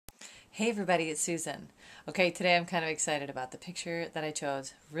Hey everybody, it's Susan. Okay, today I'm kind of excited about the picture that I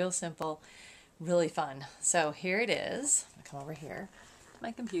chose. Real simple, really fun. So here it is. I'll come over here to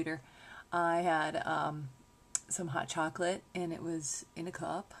my computer. I had some hot chocolate and it was in a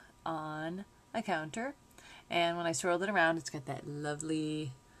cup on my counter. And when I swirled it around, it's got that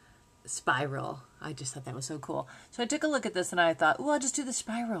lovely spiral. I just thought that was so cool. So I took a look at this and I thought, oh, I'll just do the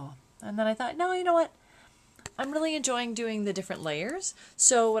spiral. And then I thought, no, you know what? I'm really enjoying doing the different layers.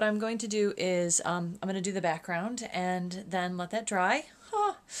 So what I'm going to do is I'm going to do the background and then let that dry.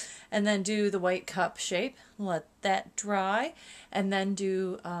 And then do the white cup shape, let that dry, and then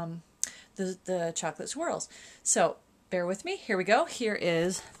do the chocolate swirls. So bear with me. Here we go. Here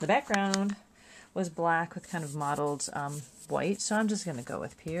is the background. Was black with kind of mottled white. So I'm just going to go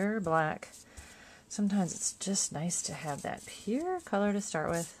with pure black. Sometimes it's just nice to have that pure color to start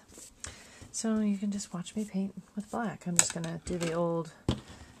with. So you can just watch me paint with black. I'm just going to do the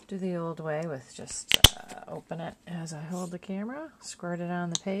old way with just open it as I hold the camera, squirt it on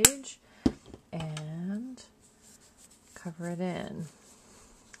the page, and cover it in.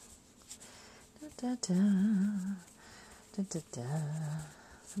 Da, da, da, da, da, da.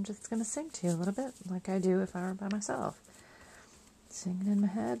 I'm just going to sing to you a little bit like I do if I were by myself. Singing in my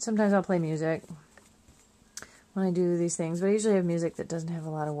head. Sometimes I'll play music when I do these things, but I usually have music that doesn't have a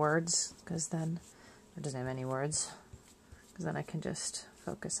lot of words, because then, or doesn't have any words, because then I can just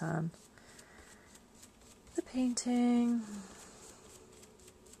focus on the painting.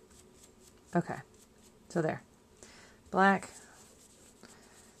 Okay, so there. Black,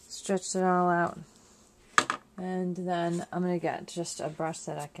 stretched it all out, and then I'm going to get just a brush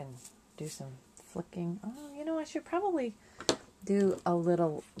that I can do some flicking. Oh, you know, I should probably do a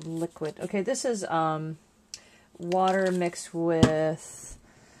little liquid. Okay, this is water mixed with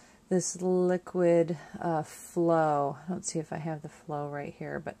this liquid flow. I don't see if I have the flow right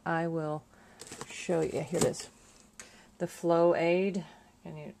here, but I will show you. Here it is. The Flow Aid.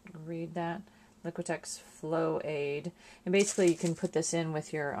 Can you read that? Liquitex Flow Aid. And basically you can put this in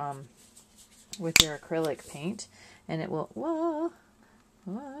with your acrylic paint and it will,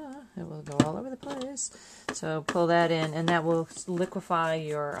 it will go all over the place. So pull that in and that will liquefy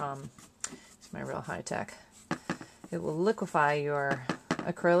your, it's my real high tech. It will liquefy your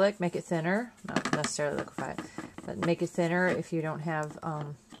acrylic, make it thinner, not necessarily liquefy it, but make it thinner if you don't have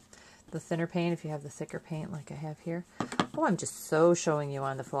the thinner paint, if you have the thicker paint like I have here. Oh, I'm just so showing you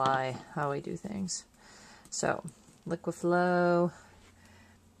on the fly how we do things. So, Liquiflow,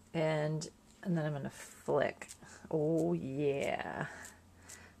 and then I'm going to flick. Oh yeah.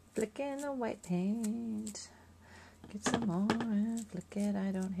 Flick in the white paint. Get some more and flick it.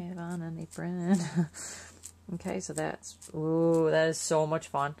 I don't have on an apron. Okay, so that's, ooh, that is so much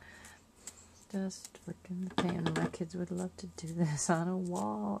fun. Just flicking the paint. My kids would love to do this on a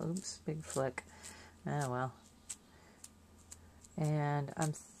wall. Oops, big flick. Oh, well. And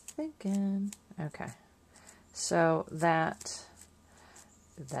I'm thinking, okay, so that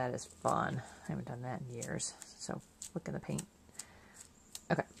is fun. I haven't done that in years. So, flicking the paint.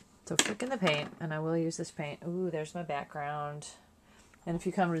 Okay, so flicking the paint, and I will use this paint. Ooh, there's my background. And if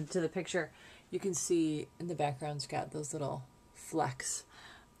you come to the picture, you can see in the background's got those little flecks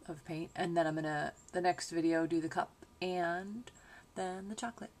of paint. And then I'm going to, the next video, do the cup and then the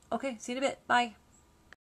chocolate. Okay, see you in a bit. Bye.